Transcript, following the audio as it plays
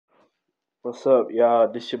What's up,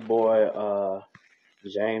 y'all? This your boy,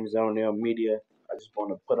 James O'Neil Media. I just want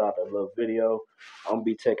to put out a little video. I'm gonna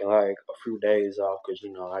be taking like a few days off because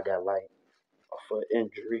I got like a foot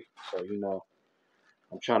injury, so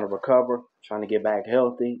I'm trying to recover, trying to get back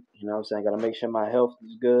healthy. What I'm saying, gotta make sure my health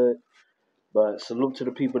is good. But salute to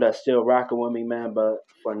the people that's still rocking with me, man. But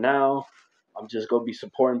for now, I'm just gonna be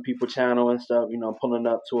supporting people channel and stuff. Pulling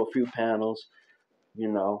up to a few panels. you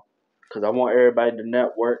know, because I want everybody to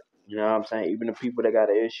network. You know what I'm saying? Even the people that got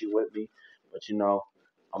an issue with me. But,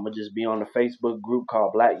 I'm going to just be on the Facebook group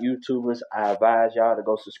called Black YouTubers. I advise y'all to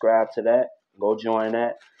go subscribe to that. Go join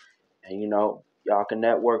that. And, y'all can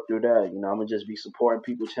network through that. I'm going to just be supporting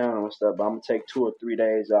people's channel and stuff. But I'm going to take 2 or 3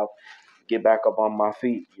 days off, get back up on my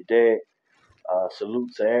feet. You dig?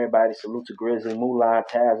 Salute to everybody. Salute to Grizzly, Mulan,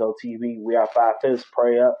 Taz, OTV. We are 5 5.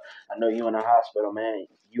 Pray up. I know you in the hospital, man.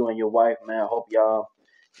 You and your wife, man. Hope y'all,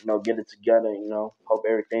 get it together. Hope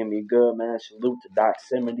everything be good, man. Salute to Doc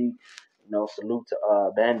Simity. Salute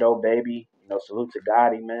to Bando Baby. Salute to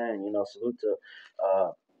Gotti, man. Salute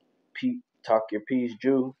to Pete, Talk Your Peace,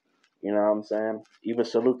 Jew. You know what I'm saying? Even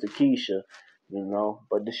salute to Keisha.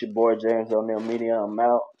 But this your boy James O'Neil Media. I'm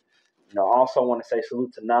out. I also want to say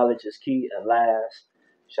salute to Knowledge is Key at last.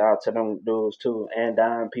 Shout out to them dudes too. And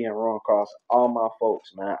Dime P and Ron Cross. All my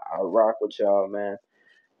folks, man. I rock with y'all, man.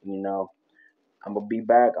 I'm going to be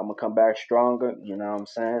back. I'm going to come back stronger. You know what I'm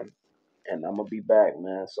saying? And I'm going to be back,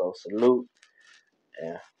 man. So salute.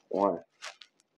 And one.